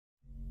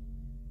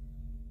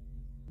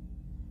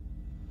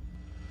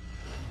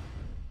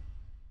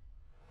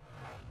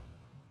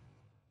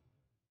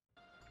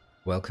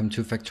welcome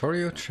to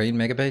Factorio Train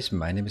Megabase.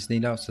 My name is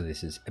Nila, so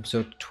this is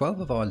episode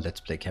 12 of our Let's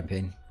Play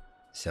campaign.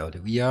 So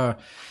we are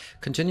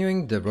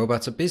continuing. The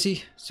robots are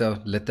busy, so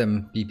let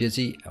them be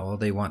busy all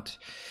they want.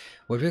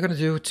 What we're going to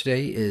do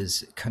today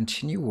is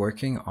continue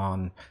working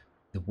on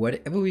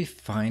whatever we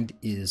find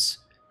is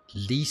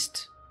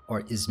least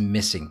or is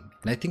missing.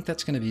 And I think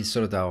that's going to be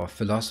sort of our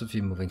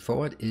philosophy moving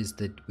forward, is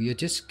that we are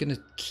just going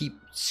to keep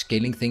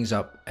scaling things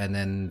up and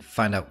then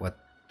find out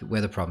where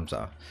the problems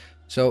are.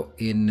 So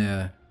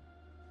in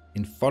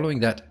following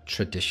that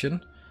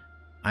tradition,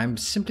 I'm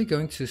simply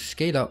going to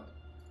scale up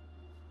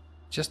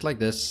just like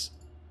this.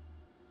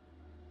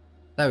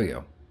 There we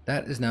go.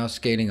 That is now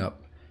scaling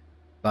up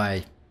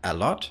by a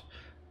lot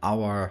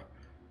our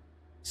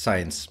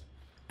science.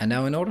 And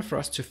now in order for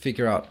us to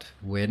figure out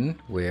when,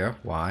 where,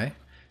 why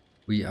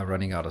we are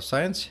running out of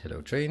science.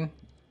 Hello train.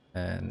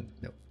 And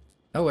no.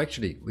 Oh,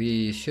 actually,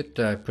 we should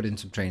put in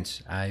some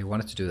trains. I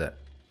wanted to do that.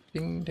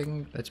 Ding,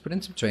 ding. Let's put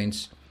in some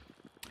trains.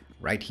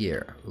 Right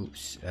here.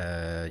 Oops.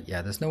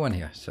 Yeah, there's no one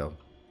here, so.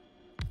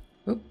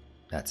 Oop,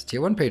 that's a tier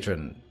 1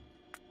 patron.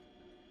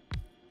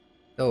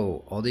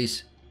 Oh, all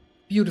these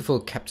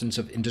beautiful captains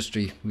of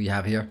industry we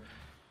have here.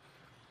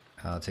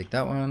 I'll take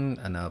that one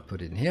and I'll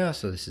put it in here.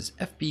 So this is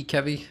FB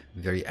Cavi,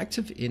 very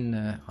active in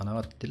on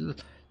our little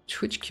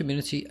Twitch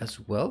community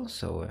as well.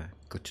 So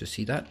good to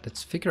see that.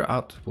 Let's figure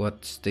out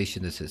what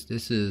station this is.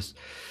 This is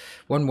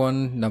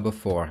 11 number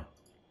 4.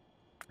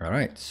 All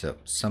right, so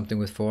something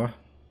with 4.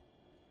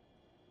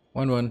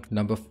 11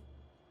 number.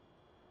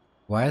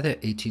 Why are there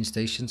 18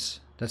 stations?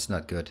 That's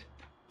not good.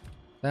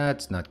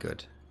 That's not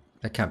good.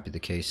 That can't be the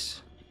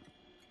case.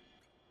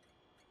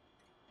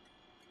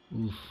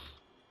 Oof,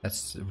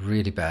 that's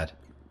really bad.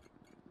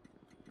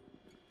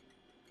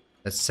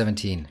 That's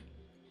 17.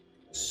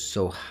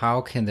 So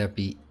how can there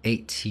be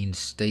 18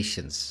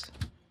 stations?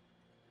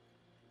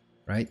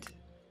 Right?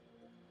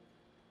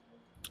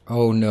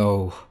 Oh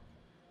no.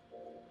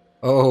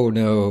 Oh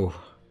no.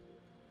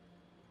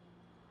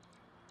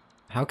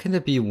 How can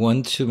there be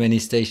one too many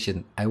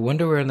station? I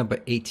wonder where number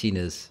 18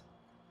 is.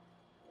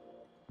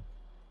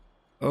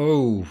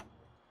 Oh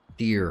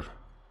dear.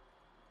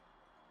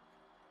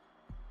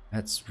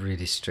 That's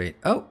really straight.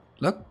 Oh,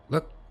 look,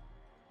 look.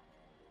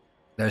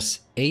 There's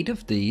 8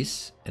 of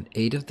these and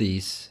 8 of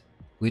these,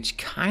 which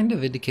kind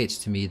of indicates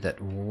to me that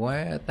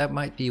that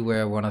might be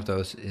where one of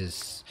those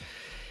is.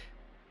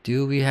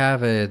 Do we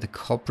have the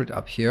culprit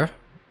up here?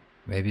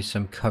 Maybe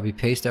some copy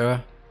paste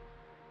error.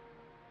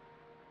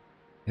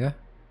 Yeah.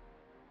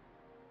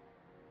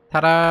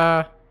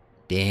 Ta-da!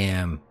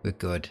 Damn, we're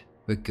good.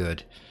 We're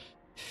good.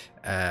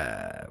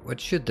 What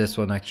should this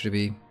one actually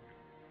be?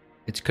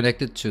 It's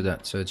connected to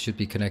that, so it should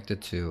be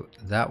connected to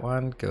that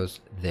one.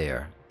 Goes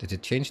there. Did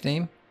it change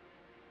name?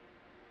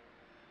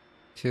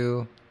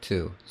 2,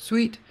 2.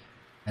 Sweet.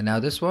 And now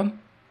this one.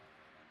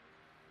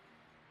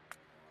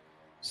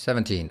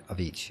 17 of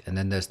each. And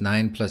then there's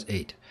 9 plus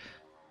 8.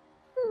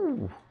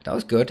 Ooh, that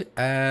was good.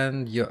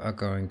 And you are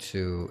going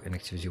to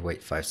inactivity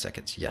wait 5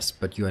 seconds. Yes,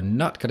 but you are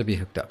not going to be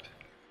hooked up.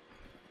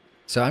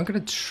 So I'm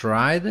going to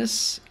try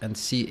this and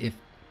see if...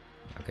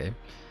 Okay.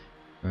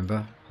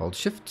 Remember, hold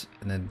shift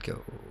and then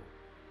go.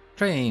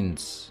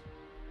 Trains.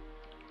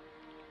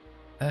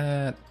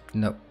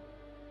 No.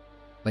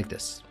 Like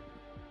this.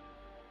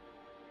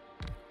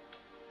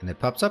 And it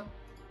pops up.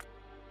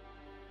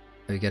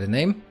 We get a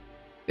name.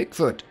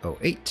 Bigfoot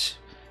 08.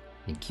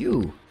 Thank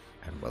you.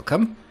 And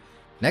welcome.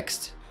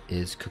 Next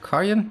is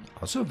Kukarian.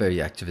 Also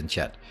very active in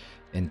chat.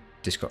 In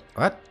Discord.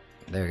 What?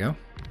 There we go.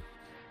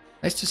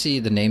 Nice to see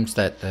the names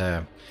that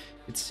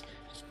it's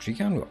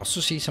Trigon. We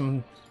also see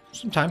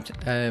sometimes.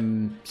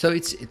 So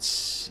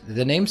it's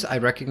the names I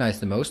recognize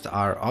the most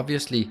are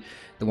obviously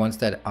the ones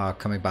that are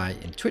coming by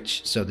in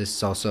Twitch. So this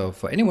is also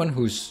for anyone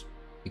who's,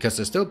 because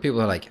there's still people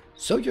who are like,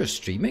 so you're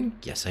streaming?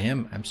 Yes, I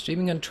am. I'm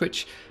streaming on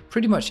Twitch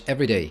pretty much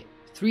every day.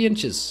 3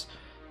 inches.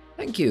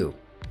 Thank you.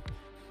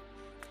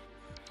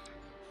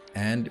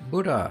 And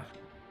Buddha.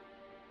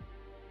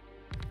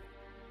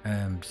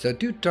 So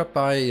do drop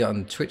by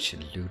on Twitch,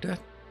 Luda.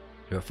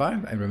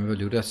 5. I remember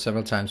Luda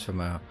several times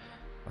from our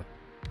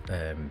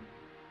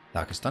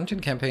Darkest Dungeon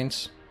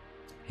campaigns.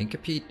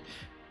 Hinkapete.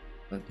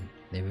 But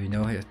maybe we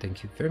know here.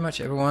 Thank you very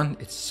much, everyone.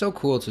 It's so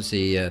cool to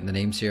see the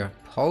names here.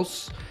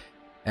 Pulse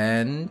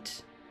and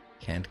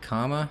Canned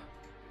Karma.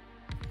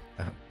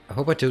 I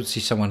hope I don't see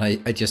someone I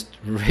just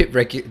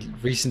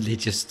recently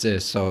just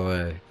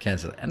saw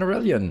cancel. And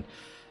Aurelian.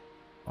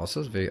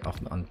 Also very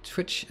often on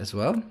Twitch as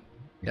well.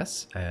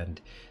 Yes,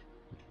 and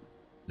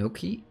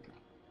Loki.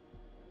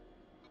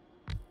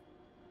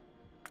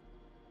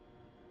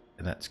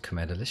 And that's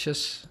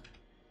Commandelicious.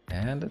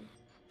 And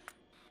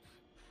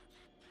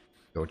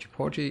Georgie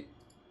Porgy.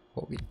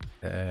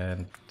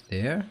 And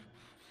there.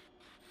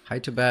 Hi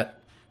to Bat.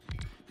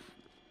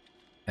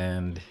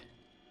 And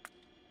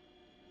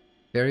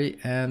Barry.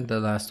 And the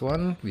last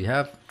one we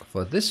have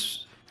for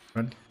this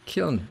run,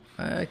 Kiln.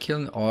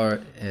 Kiln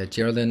or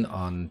Geraldine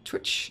on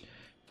Twitch.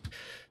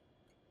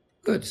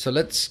 Good, so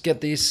let's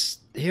get these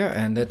here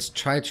and let's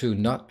try to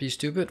not be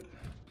stupid.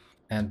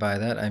 And by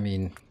that I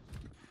mean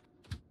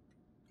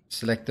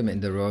select them in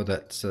the row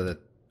that so that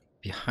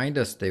behind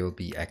us they will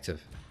be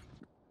active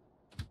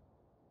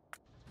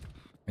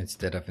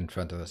instead of in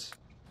front of us.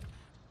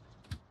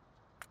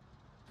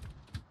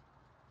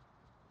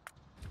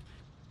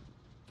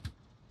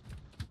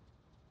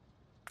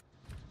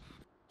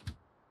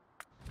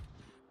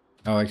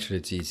 Oh, actually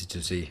it's easy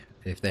to see.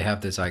 If they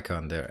have this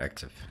icon, they're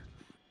active.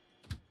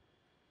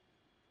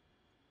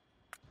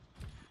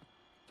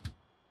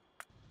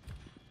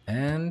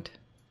 And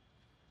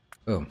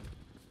boom.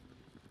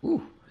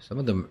 Ooh, some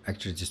of them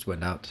actually just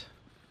went out.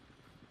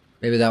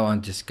 Maybe that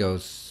one just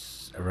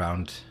goes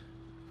around.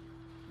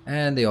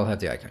 And they all have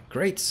the icon.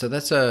 Great, so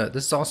this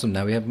is awesome.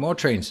 Now we have more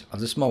trains of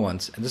the small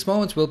ones. And the small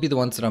ones will be the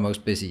ones that are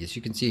most busy. As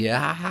you can see here,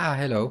 haha,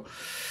 hello.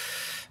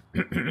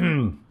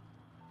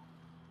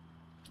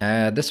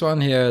 This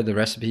one here, the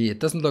recipe, it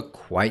doesn't look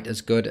quite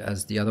as good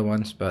as the other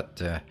ones,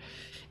 but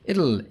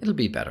it'll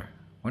be better.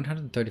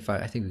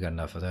 135, I think we got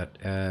enough of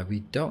that.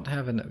 We don't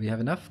have we have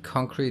enough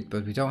concrete,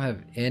 but we don't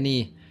have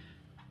any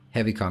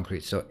heavy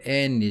concrete. So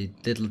any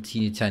little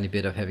teeny tiny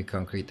bit of heavy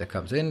concrete that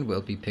comes in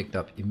will be picked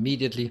up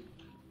immediately.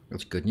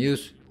 That's good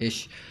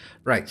news-ish.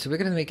 Right, so we're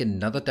going to make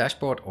another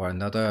dashboard or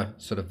another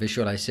sort of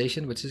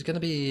visualization, which is going to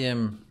be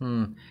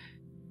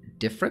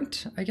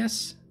different, I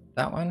guess.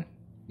 That one.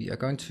 We are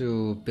going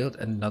to build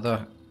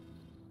another.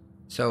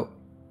 So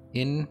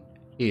in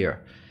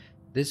here,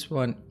 this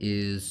one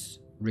is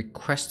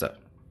requester.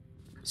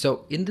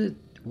 So in the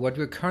what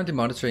we're currently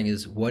monitoring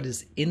is what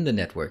is in the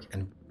network,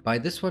 and by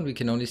this one we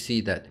can only see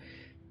that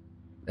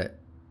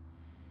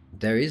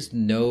there is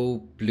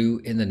no blue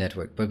in the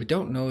network, but we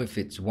don't know if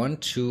it's 1,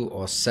 2,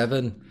 or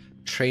 7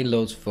 train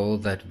loads full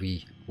that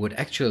we would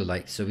actually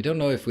like. So we don't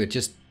know if we're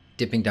just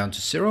dipping down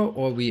to 0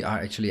 or we are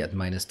actually at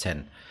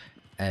 -10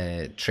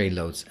 train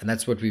loads, and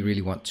that's what we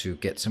really want to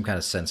get some kind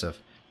of sense of.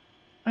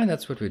 And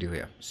that's what we do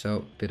here. So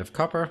a bit of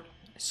copper,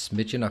 a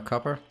smidgen of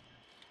copper.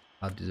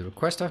 I'll do the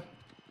requester.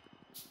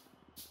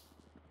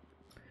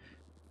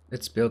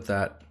 Let's build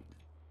that.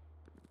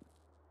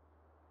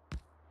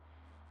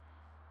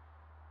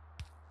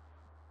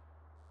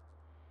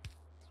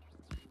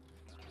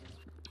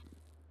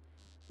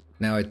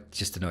 Now it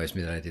just annoys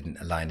me that I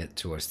didn't align it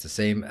towards the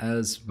same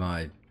as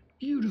my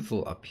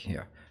beautiful up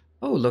here.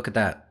 Oh, look at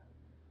that.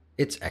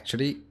 It's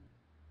actually...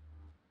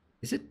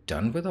 Is it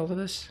done with all of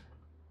this?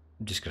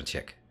 I'm just gonna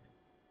check.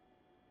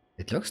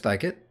 It looks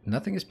like it.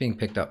 Nothing is being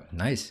picked up.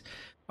 Nice.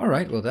 All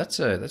right, well that's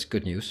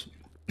good news.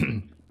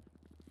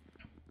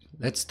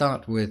 Let's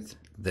start with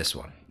this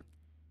one.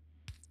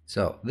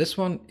 So this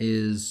one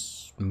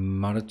is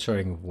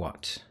monitoring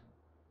what?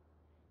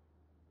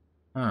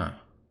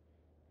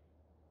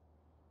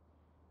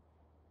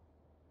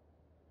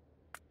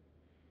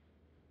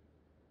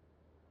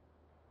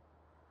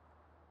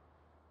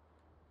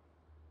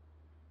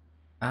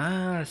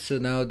 So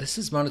now this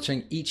is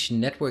monitoring each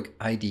network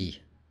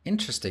ID.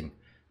 Interesting.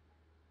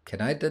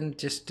 Can I then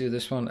just do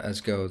this one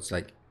as goes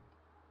like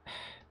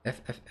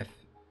F, F, F.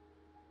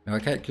 No, I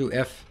can't do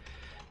F.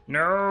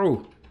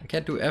 No, I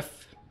can't do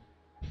F.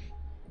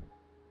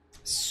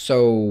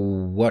 So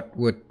what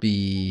would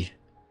be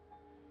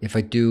if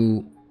I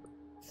do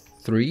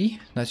 3?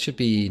 That should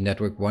be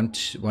network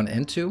 1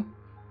 and 2.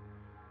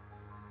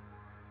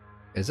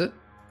 Is it?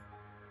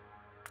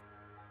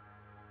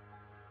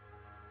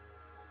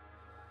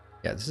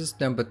 Yeah, this is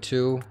number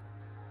 2,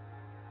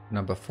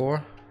 number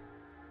 4.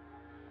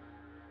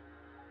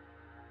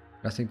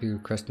 Nothing be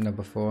requested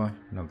number 4,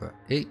 number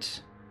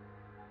 8.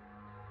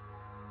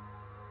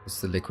 This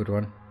is the liquid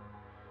one.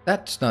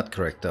 That's not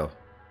correct though.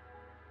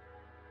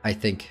 I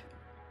think.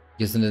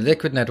 Using the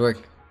liquid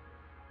network.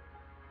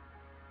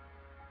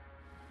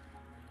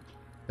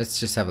 Let's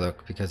just have a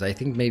look, because I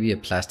think maybe a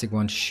plastic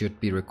one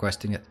should be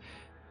requesting it.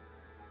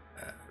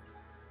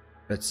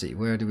 Let's see,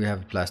 where do we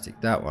have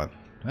plastic? That one.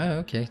 Oh,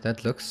 okay,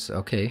 that looks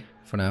okay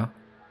for now.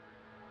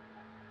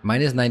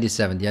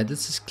 -97. Yeah,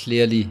 this is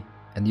clearly,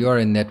 and you are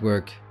in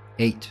network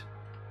 8.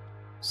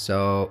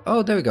 So,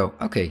 oh, there we go.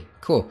 Okay,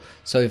 cool.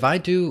 So if I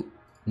do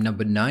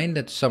number 9,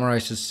 that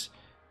summarizes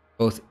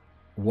both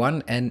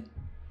 1 and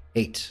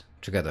 8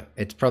 together.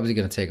 It's probably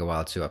going to take a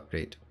while to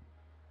upgrade.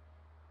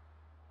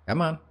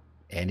 Come on,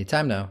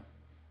 anytime now.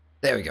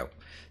 There we go.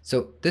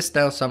 So this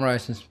now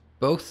summarizes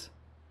both.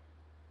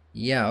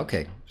 Yeah,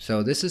 okay.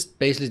 So this is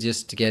basically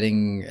just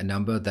getting a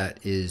number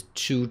that is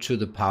 2 to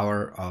the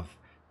power of...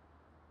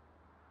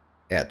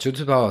 Yeah, 2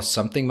 to the power of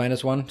something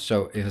 -1.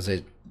 So if I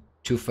say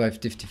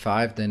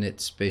 2555, then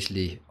it's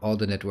basically all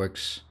the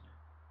networks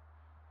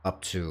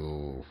up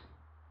to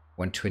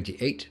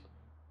 128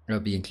 will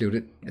be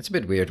included. It's a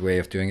bit weird way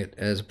of doing it.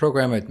 As a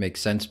programmer, it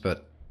makes sense,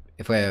 but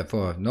if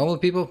for normal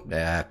people,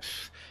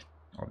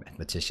 or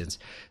mathematicians.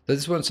 So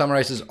this one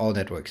summarizes all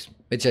networks,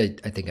 which I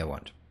think I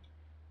want.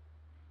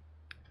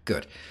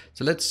 Good.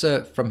 So let's,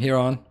 from here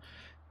on,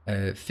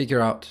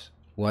 figure out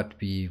what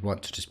we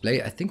want to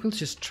display. I think we'll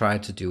just try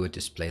to do a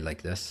display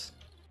like this.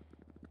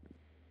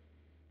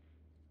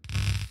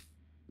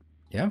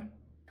 Yeah.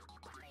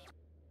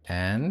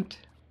 And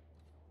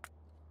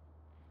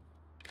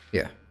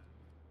yeah.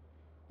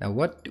 Now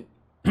what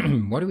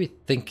What do we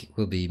think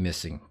will be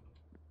missing?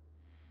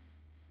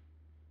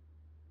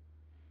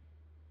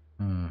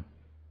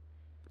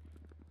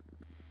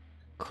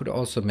 Could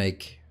also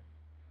make...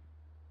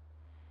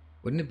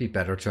 Wouldn't it be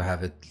better to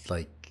have it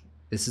like,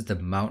 this is the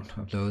amount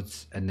of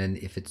loads, and then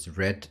if it's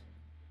red,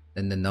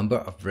 then the number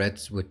of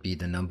reds would be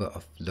the number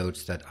of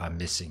loads that are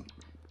missing.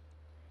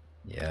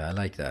 Yeah, I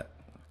like that.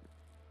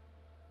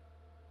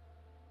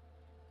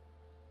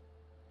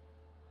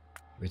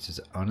 Which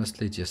is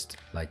honestly just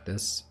like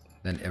this,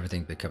 then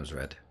everything becomes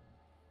red.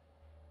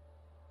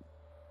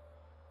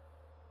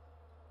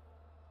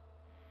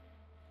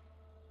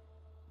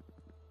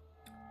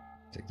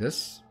 Take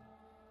this.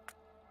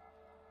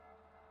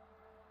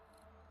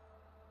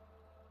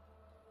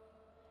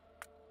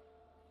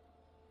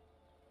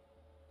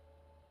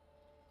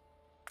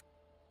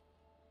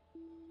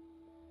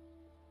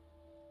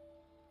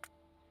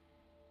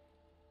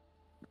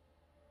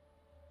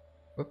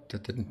 Whoop,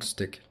 that didn't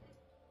stick.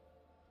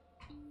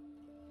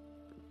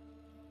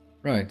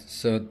 Right,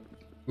 so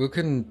we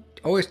can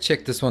always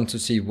check this one to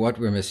see what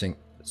we're missing.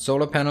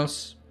 Solar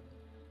panels.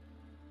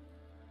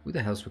 Who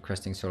the hell's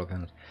requesting solar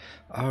panels?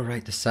 All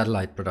right, the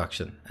satellite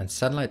production. And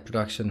satellite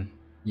production,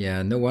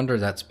 yeah, no wonder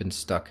that's been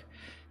stuck.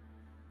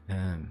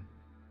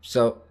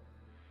 So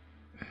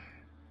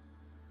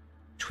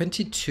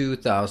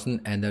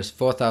 22,000, and there's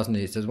 4,000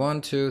 each. There's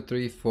 1, 2,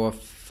 3, 4,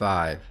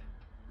 5.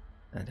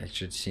 That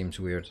actually seems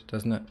weird,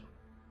 doesn't it?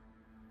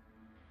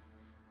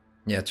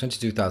 Yeah,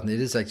 22,000. It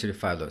is actually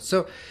 5 loads.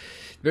 So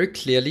very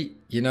clearly,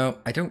 you know,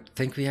 I don't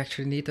think we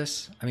actually need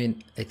this. I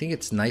mean, I think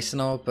it's nice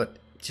and all, but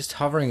just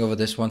hovering over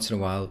this once in a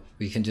while,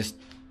 we can just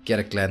get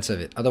a glance of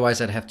it.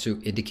 Otherwise, I'd have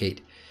to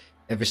indicate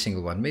every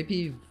single one.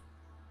 Maybe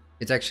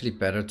it's actually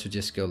better to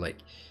just go like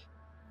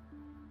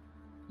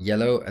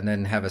yellow and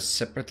then have a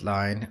separate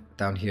line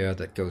down here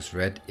that goes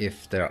red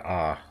if there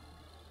are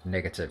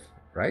negative,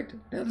 right?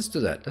 Yeah, let's do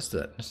that. Let's do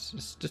that.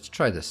 Let's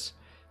try this.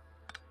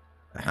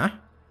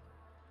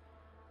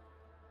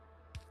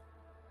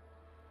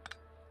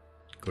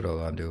 Good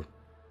old undo.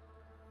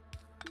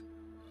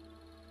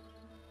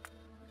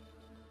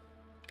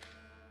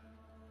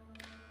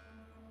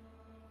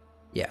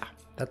 Yeah,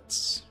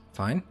 that's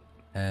fine.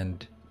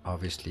 And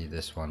obviously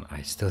this one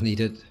I still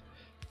need it.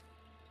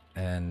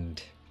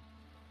 And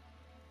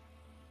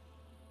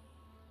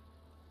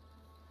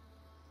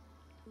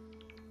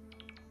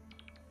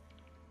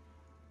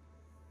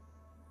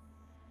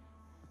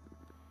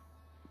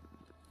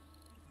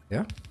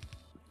yeah,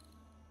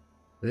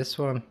 this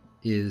one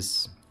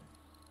is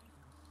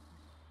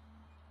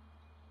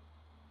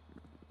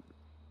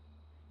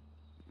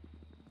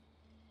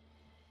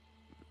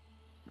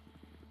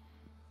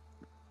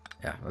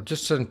yeah, I'm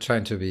just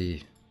trying to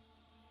be...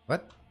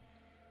 What?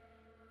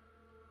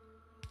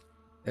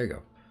 There you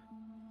go.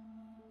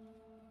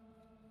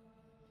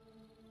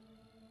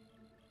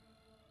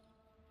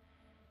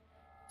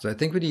 So I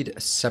think we need a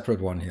separate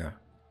one here.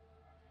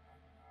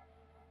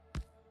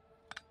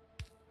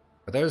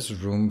 But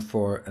there's room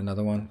for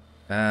another one.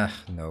 Ah,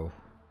 no.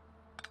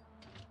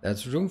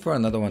 There's room for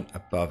another one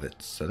above it.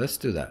 So let's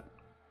do that.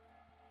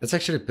 Let's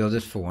actually build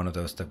it for one of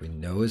those that we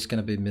know is going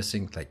to be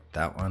missing, like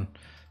that one.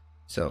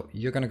 So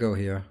you're going to go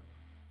here.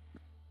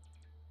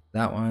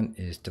 That one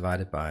is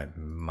divided by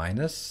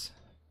minus.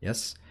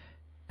 Yes.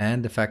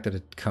 And the fact that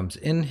it comes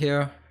in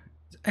here,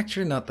 it's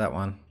actually not that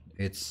one.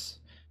 It's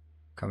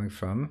coming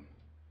from...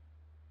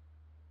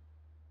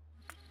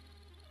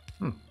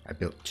 I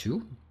built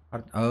 2.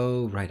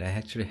 Oh, right. I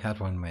actually had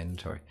one in my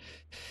inventory.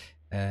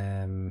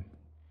 Oh,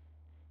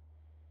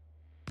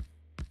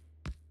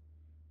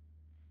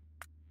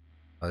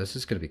 this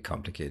is going to be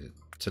complicated.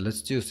 So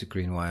let's use the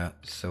green wire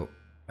so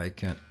I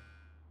can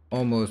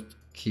almost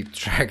keep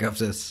track of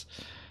this.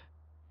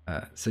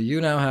 So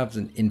you now have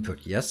an input,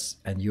 yes,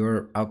 and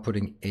you're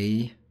outputting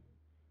A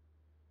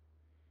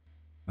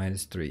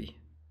minus 3.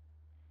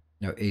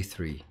 No,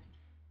 A3.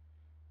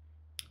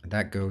 And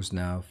that goes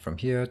now from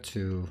here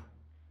to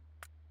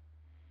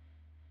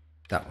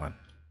that one.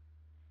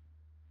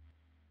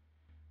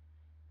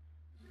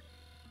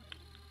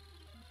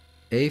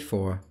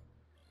 A4,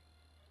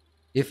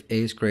 if A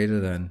is greater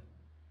than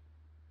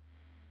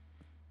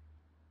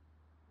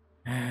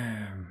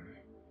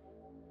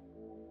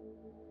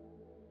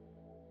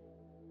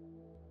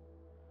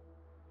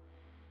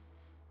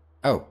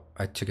oh,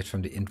 I took it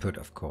from the input,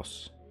 of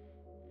course.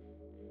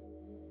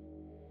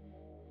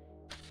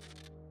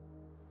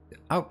 The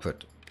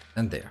output,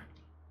 and there.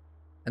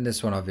 And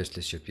this one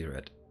obviously should be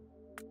red.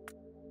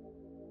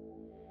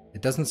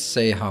 It doesn't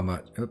say how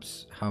much,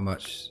 oops, how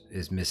much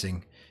is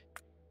missing.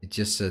 It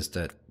just says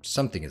that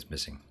something is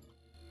missing.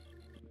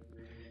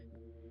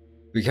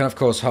 We can of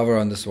course hover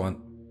on this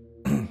one.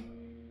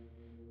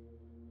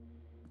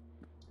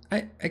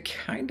 I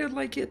kind of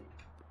like it.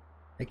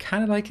 I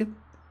kind of like it.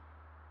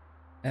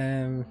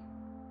 I'm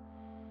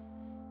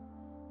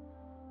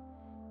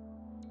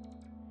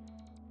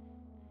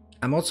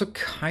also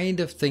kind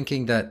of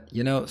thinking that,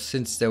 you know,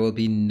 since there will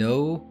be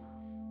no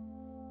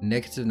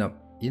negative number,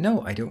 you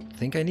know, I don't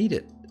think I need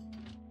it.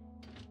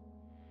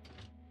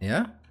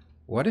 Yeah?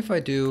 What if I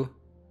do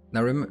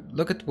Now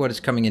look at what is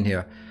coming in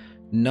here.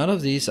 None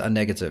of these are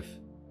negative,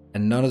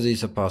 and none of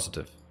these are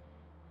positive.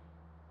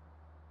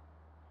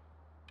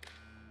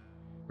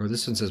 Or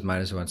this one says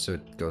 -1, so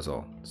it goes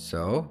all.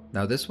 So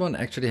now this one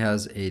actually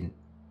has a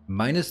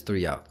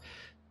 -3 out.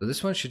 So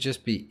this one should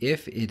just be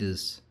if it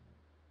is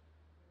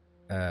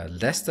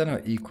less than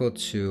or equal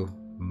to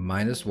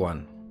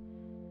 -1.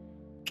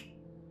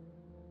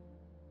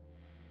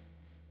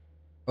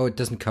 Oh, it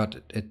doesn't cut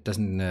it. It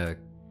doesn't.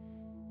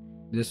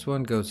 This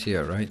one goes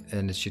here, right?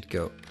 And it should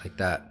go like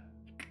that.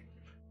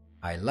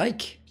 I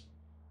like.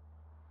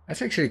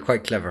 That's actually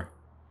quite clever.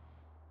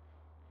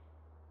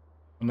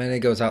 And then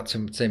it goes out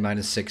to say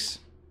 -6.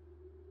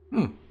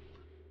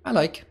 I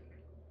like.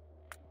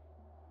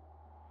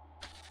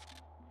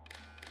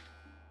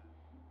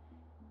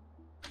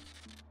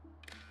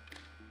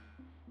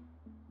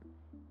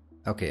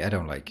 Okay, I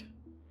don't like.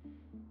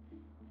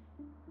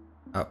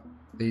 Oh,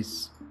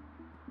 please.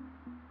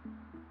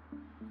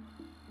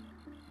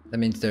 That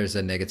means there's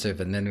a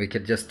negative, and then we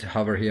could just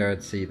hover here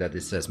and see that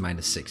it says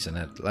 -6, and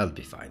that'll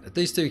be fine. At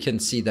least we can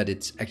see that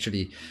it's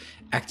actually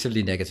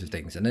actively negative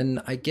things. And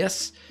then I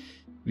guess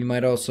we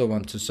might also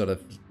want to sort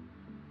of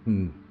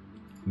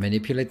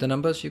manipulate the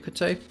numbers, you could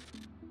say.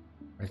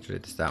 Actually,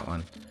 it's that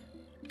one.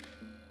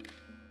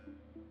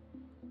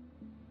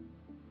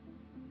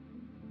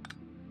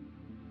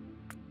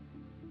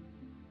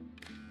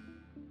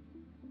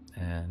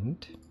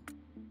 And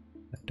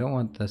I don't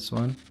want this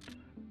one.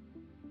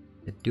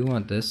 I do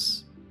want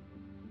this,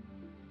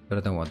 but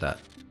I don't want that.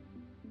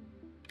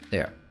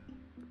 There.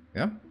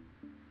 Yeah.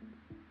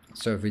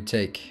 So if we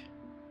take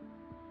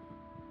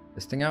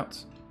this thing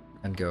out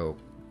and go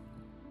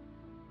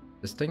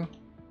this thing,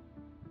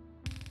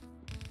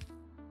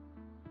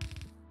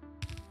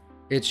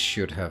 it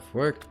should have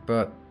worked,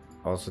 but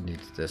also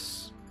needs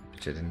this,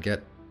 which I didn't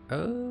get.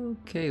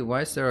 Okay,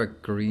 why is there a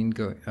green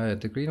going?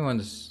 The green one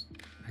is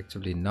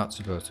actually not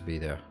supposed to be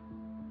there.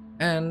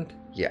 And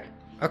yeah,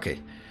 okay.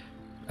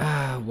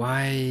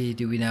 Why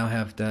do we now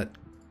have that?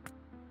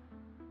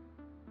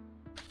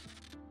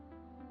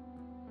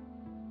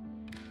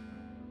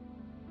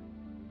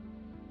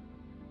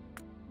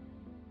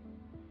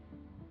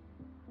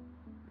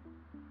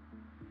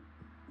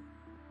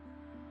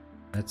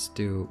 Let's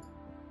do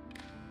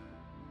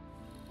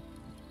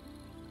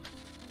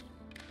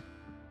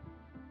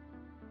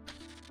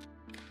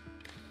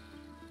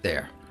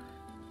there.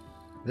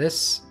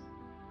 This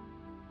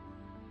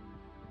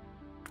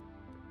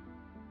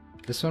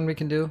one we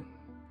can do,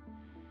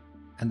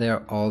 and they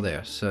are all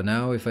there. So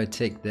now if I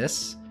take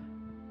this,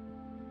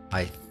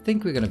 I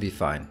think we're gonna be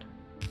fine.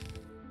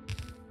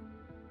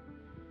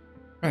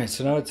 Alright,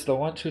 so now it's the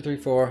 1, 2, 3,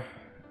 4,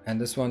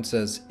 and this one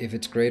says if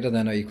it's greater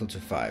than or equal to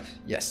 5.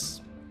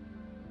 Yes.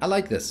 I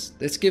like this.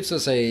 This gives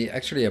us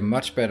actually a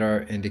much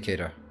better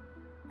indicator.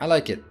 I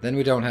like it. Then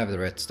we don't have the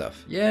red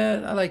stuff.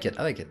 Yeah, I like it.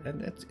 I like it.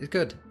 And it's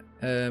good.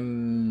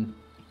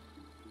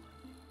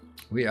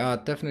 We are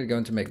definitely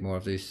going to make more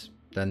of these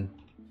then.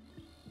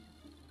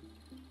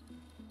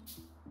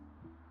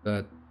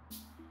 But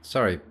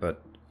sorry,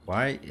 but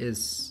why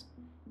is...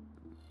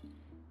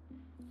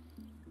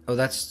 Oh,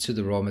 that's to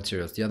the raw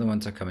materials. The other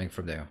ones are coming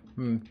from there.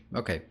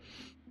 Okay.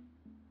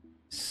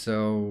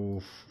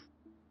 So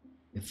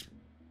if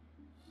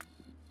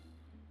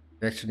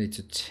we actually need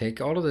to take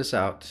all of this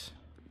out,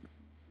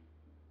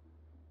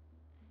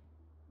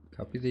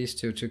 copy these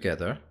two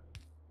together.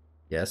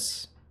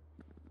 Yes.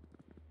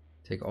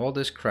 Take all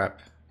this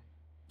crap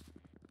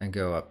and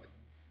go up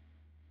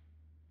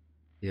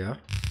here.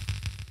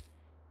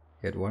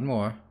 Get one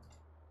more,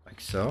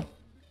 like so.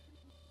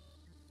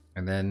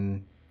 And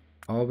then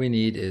all we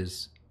need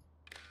is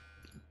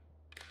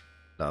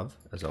love,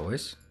 as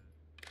always.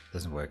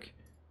 Doesn't work.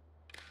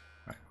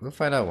 Right, we'll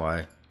find out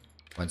why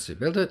once we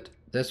build it.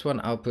 This one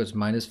outputs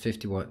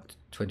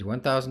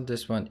 -21,000.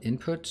 This one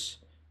inputs.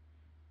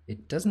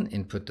 It doesn't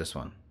input this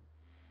one.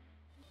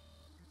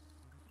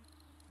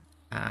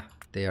 Ah,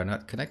 they are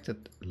not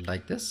connected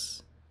like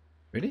this.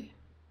 Really?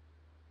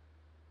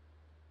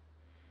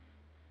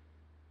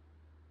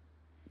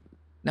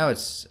 Now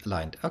it's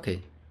aligned.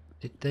 Okay.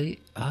 Did they?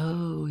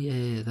 Oh,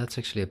 yeah, that's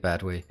actually a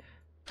bad way.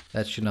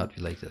 That should not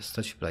be like this.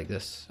 That should be like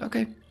this.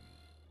 Okay.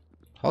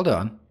 Hold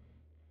on.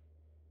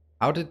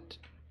 How did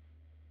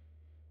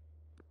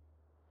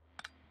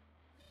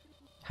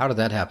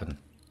that happen?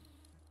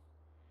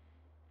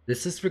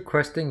 This is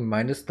requesting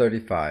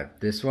 -35.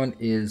 This one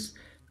is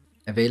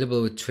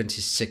available with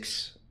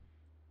 26.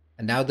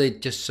 And now they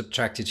just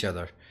subtract each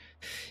other.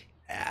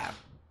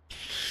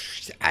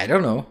 I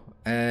don't know.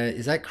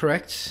 Is that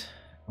correct?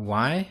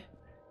 Why?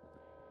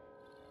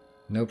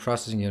 No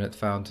processing unit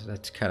found.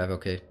 That's kind of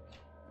okay.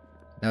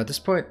 Now at this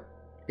point,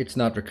 it's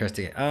not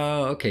requesting it.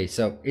 Oh, okay.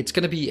 So it's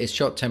going to be a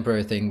short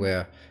temporary thing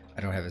where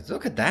I don't have it.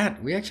 Look at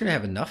that. We actually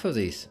have enough of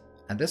these.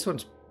 And this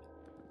one's...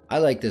 I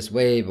like this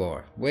way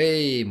more.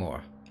 Way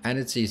more. And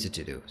it's easy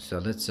to do. So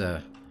let's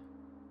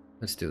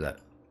do that.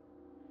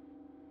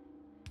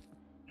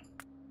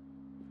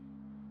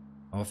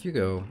 Off you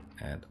go.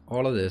 And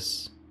all of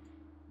this.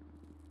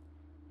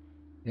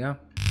 Yeah.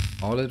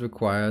 All it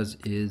requires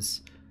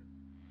is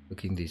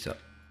looking these up.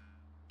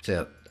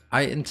 So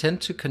I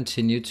intend to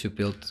continue to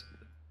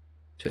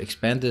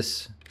expand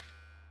this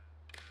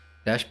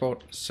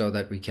dashboard so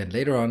that we can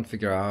later on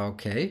figure out,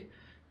 okay,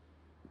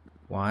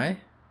 why?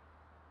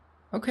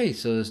 Okay,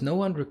 so there's no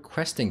one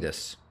requesting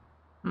this.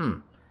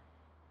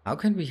 How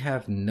can we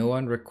have no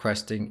one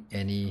requesting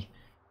any?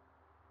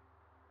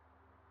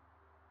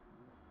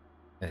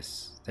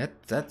 Yes,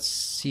 that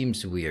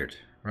seems weird,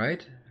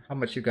 right? How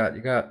much you got?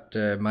 You got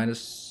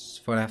minus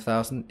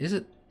 4,500. Is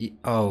it?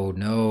 Oh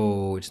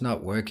no, it's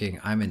not working.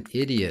 I'm an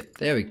idiot.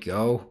 There we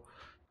go.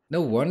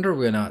 No wonder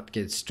we're not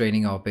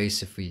straining our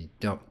base if we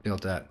don't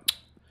build that.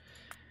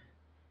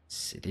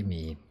 Silly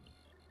me.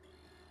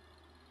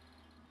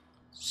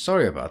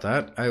 Sorry about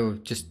that.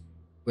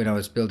 When I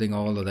was building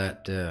all of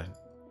that,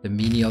 the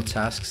menial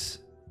tasks,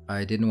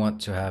 I didn't want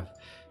to have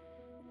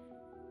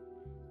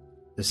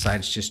the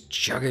signs just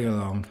chugging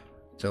along.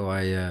 So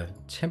I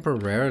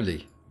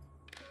temporarily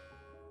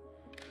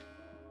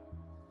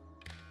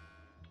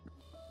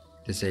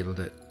disabled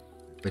it,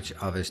 which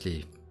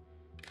obviously,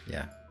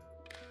 yeah.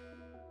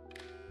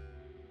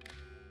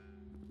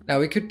 Now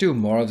we could do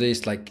more of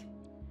these, like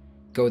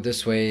go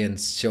this way and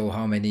show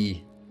how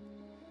many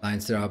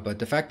lines there are, but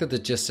the fact that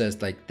it just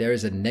says like there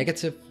is a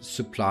negative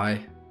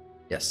supply,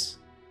 yes,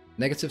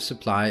 negative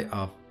supply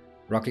of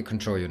rocket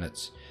control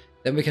units,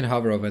 then we can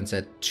hover over and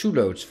say 2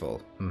 loads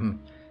full.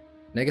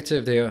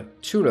 Negative there,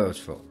 2 loads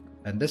full.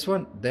 And this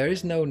one, there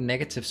is no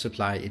negative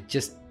supply, it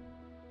just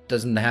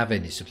doesn't have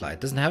any supply.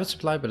 It doesn't have a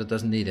supply, but it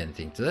doesn't need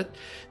anything. So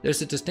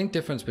there's a distinct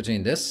difference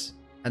between this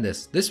and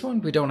this. This one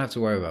we don't have to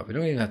worry about. We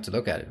don't even have to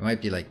look at it. It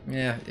might be like,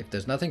 yeah, if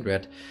there's nothing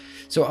red.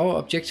 So our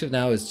objective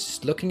now is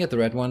just looking at the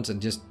red ones and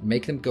just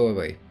make them go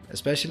away.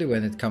 Especially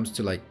when it comes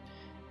to like,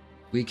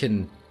 we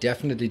can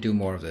definitely do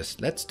more of this.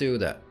 Let's do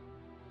that.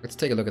 Let's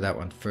take a look at that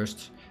one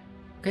first.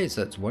 Okay,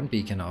 so that's 1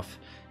 beacon off.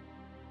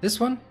 This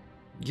one,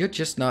 you're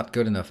just not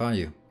good enough, are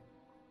you?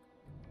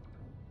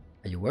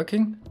 Are you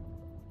working?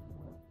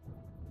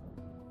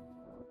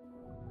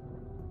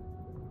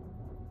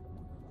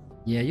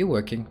 Yeah, you're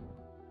working.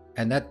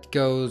 And that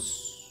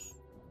goes...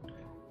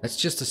 That's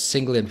just a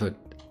single input.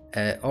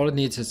 All it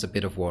needs is a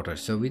bit of water.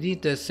 So we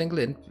need a single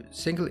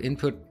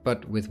input,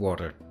 but with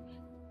water.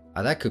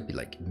 That could be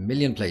like a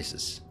million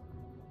places.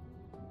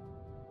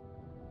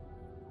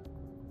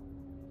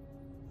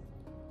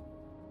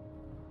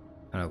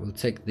 Alright, we'll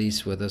take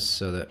these with us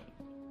so that...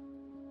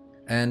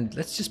 And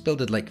let's just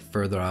build it like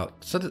further out.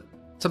 So that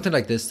something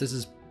like this. This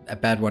is a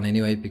bad one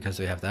anyway because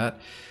we have that.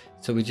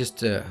 So we just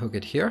hook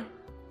it here.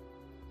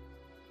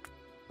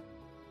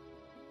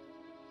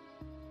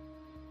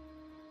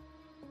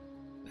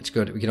 It's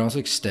good. We can also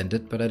extend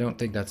it, but I don't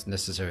think that's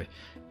necessary.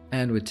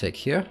 And we take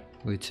here.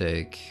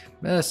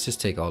 Let's just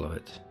take all of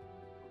it.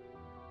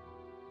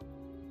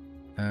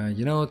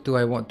 You know, do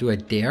I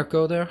dare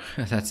go there?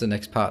 That's the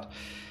next part.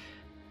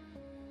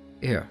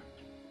 Here.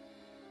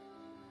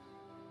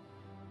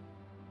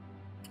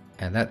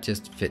 And that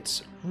just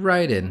fits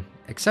right in.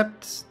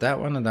 Except that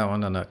one and that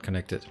one are not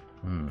connected.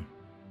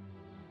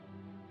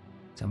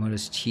 Someone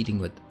is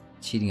cheating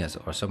us,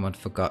 or someone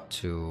forgot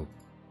to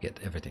get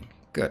everything.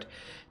 Good.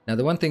 Now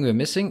the one thing we're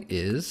missing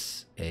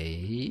is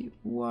a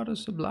water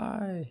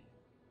supply.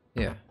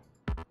 Yeah.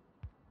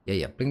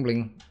 Yeah, bling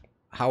bling.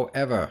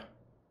 However,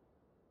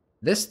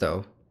 this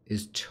though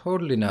is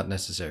totally not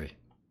necessary.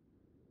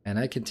 And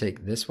I can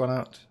take this one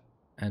out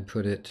and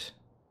put it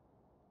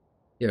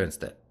here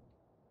instead.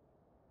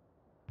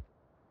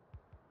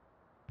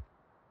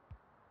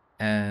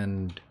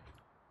 And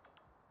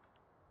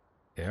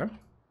here.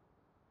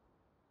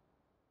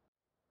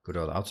 Good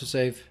old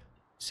autosave.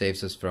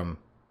 Saves us from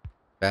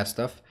bad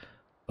stuff.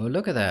 Oh,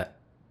 look at that.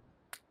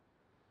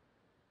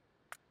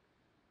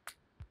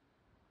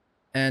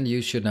 And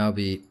you should now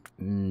be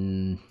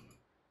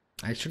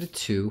actually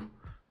 2.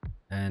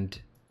 And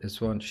this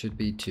one should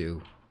be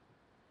 2.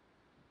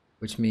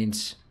 Which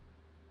means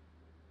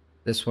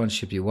this one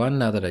should be 1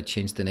 now that I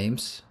changed the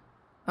names.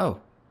 Oh.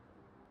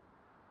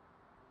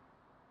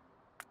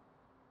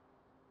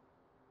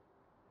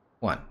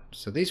 One.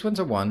 So these ones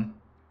are 1.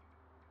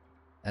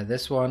 And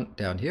this one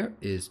down here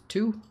is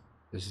 2.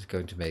 This is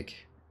going to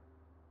make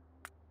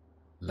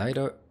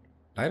lighter,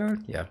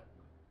 yeah.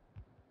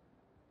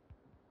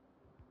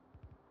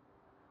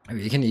 I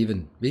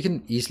mean, we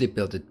can easily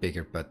build it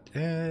bigger, but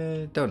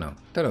don't know.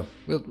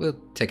 We'll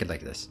take it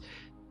like this.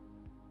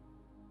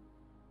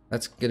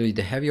 That's gonna be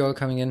the heavy oil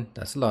coming in.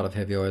 That's a lot of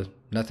heavy oil.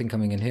 Nothing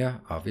coming in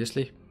here,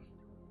 obviously.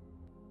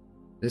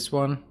 This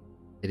one,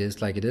 it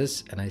is like it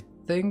is, and I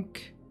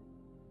think...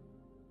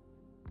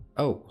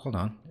 Oh, hold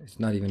on.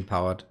 It's not even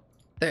powered.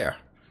 There.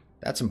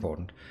 That's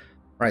important.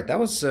 Right, that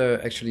was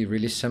actually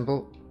really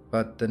simple.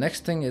 But the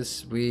next thing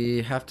is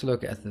we have to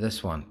look at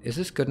this one. Is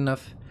this good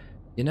enough?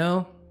 You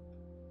know,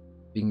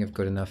 speaking of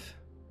good enough,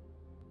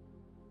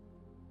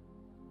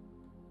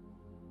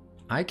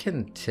 I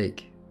can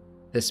take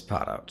this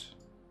part out.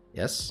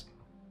 Yes.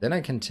 Then I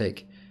can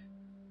take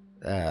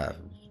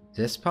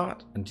this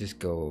part and just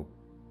go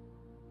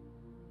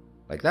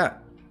like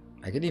that.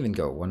 I can even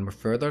go one more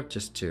further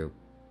just to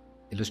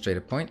illustrate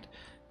a point.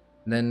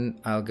 Then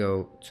I'll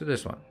go to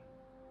this one.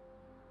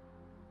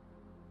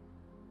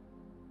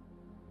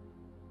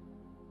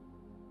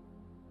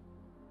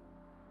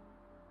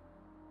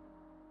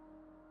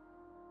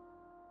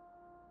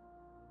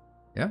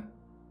 Yeah.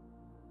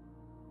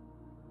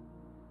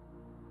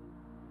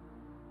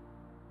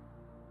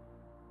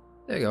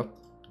 There you go.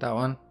 That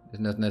one is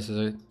not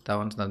necessary. That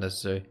one's not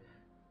necessary.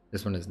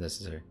 This one is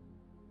necessary.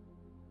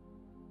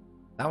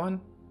 That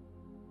one.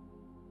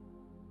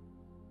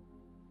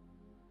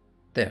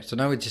 There. So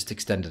now we just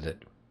extended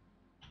it.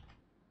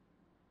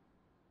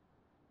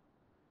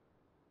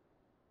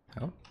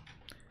 Oh.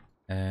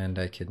 And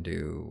I can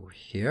do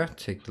here,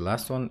 take the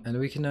last one, and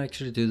we can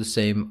actually do the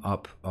same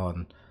up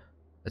on,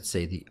 let's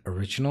say, the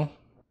original,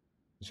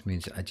 which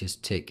means I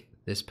just take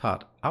this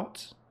part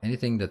out,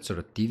 anything that sort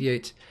of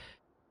deviates,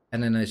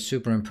 and then I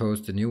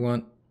superimpose the new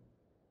one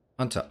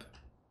on top.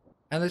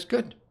 And it's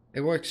good.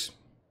 It works.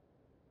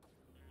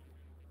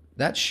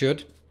 That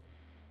should.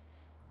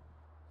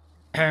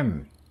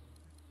 Then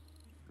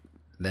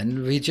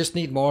we just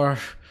need more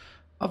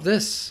of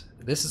this.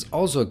 This is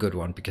also a good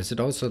one because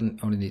it also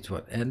only needs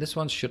one. And this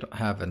one should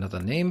have another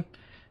name.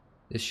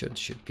 This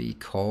should be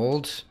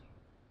called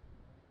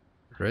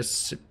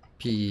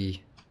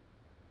Recipe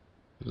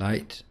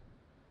Light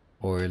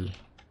Oil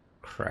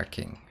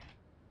Cracking.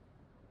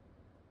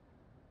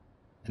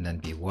 And then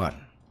B1.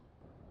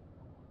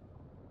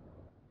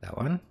 That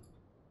one.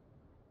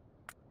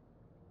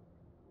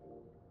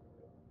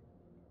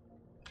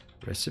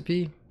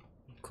 Recipe,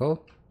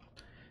 cool.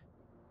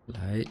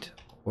 Light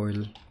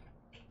oil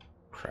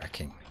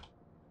cracking.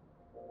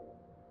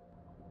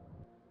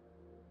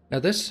 Now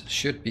this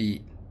should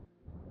be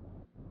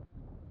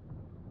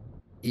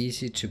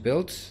easy to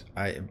build.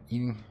 I am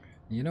even,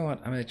 you know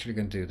what? I'm actually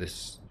going to do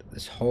this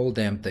whole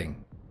damn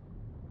thing.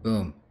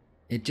 Boom.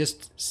 It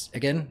just,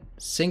 again,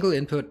 single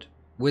input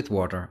with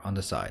water on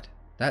the side.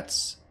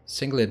 That's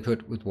single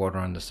input with water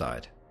on the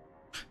side.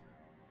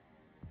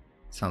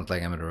 Sounds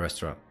like I'm at a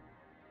restaurant.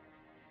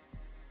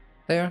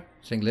 There,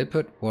 single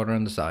input, water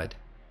on the side.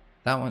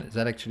 That one, is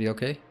that actually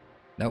okay?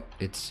 Nope,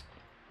 it's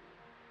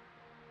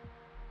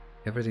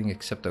everything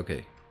except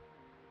okay.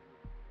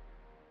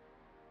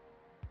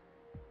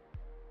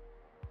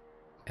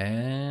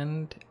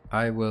 And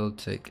I will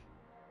take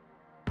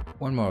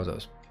one more of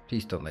those.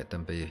 Please don't let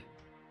them be.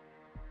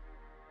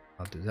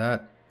 I'll do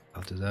that.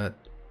 I'll do that.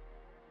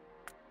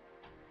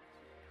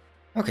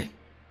 Okay.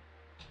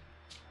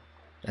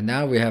 And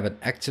now we have an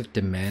active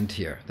demand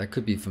here. That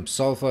could be from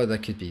sulfur.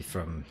 That could be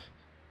from,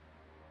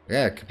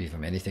 yeah, it could be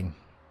from anything.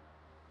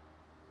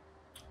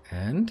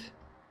 And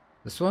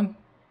this one.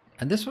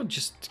 And this one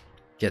just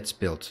gets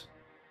built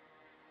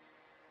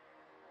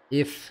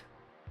if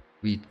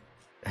we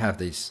have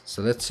these.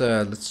 So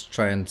let's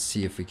try and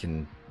see if we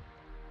can.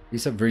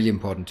 These are really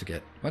important to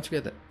get. Once we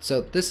get that.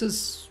 So this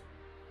is,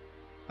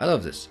 I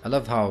love this. I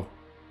love how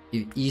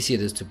easy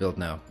it is to build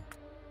now.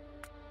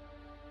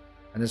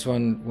 And this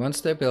one, once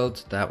they're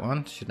built, that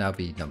one should now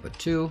be number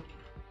 2.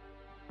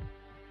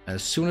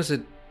 As soon as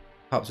it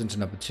pops into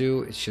number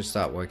 2, it should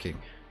start working.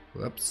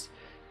 Whoops.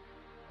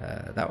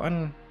 That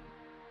one.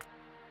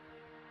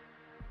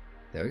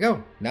 There we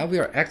go. Now we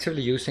are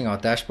actively using our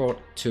dashboard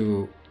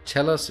to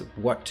tell us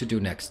what to do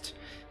next.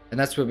 And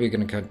that's where we're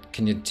going to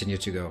continue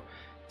to go.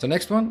 So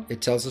next one,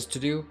 it tells us to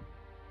do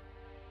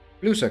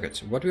blue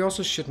circuits. What we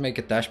also should make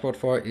a dashboard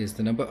for is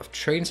the number of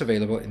trains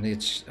available in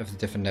each of the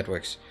different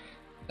networks.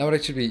 That would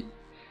actually be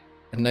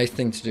a nice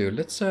thing to do.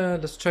 Let's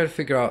try to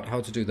figure out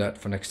how to do that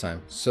for next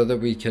time, so that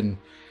we can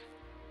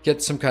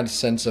get some kind of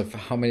sense of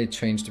how many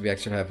trains do we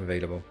actually have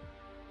available.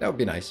 That would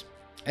be nice.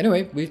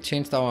 Anyway, we've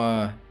changed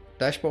our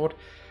dashboard.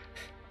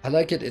 I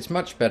like it. It's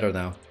much better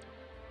now,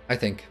 I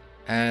think.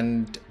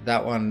 And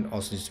that one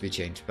also needs to be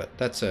changed, but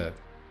that's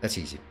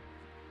easy.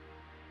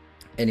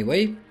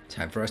 Anyway,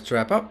 time for us to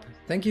wrap up.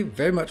 Thank you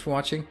very much for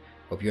watching.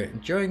 Hope you're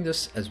enjoying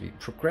this as we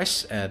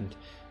progress and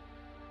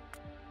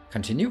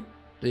continue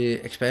the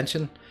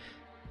expansion.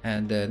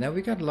 And now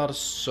we got a lot of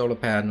solar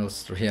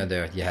panels through here and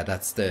there. Yeah,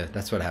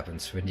 that's what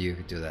happens when you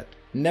do that.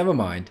 Never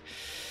mind.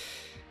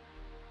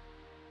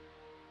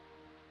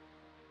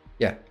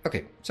 Yeah,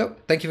 okay. So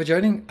thank you for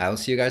joining. I'll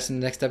see you guys in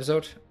the next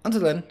episode.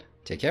 Until then,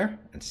 take care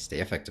and stay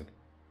effective.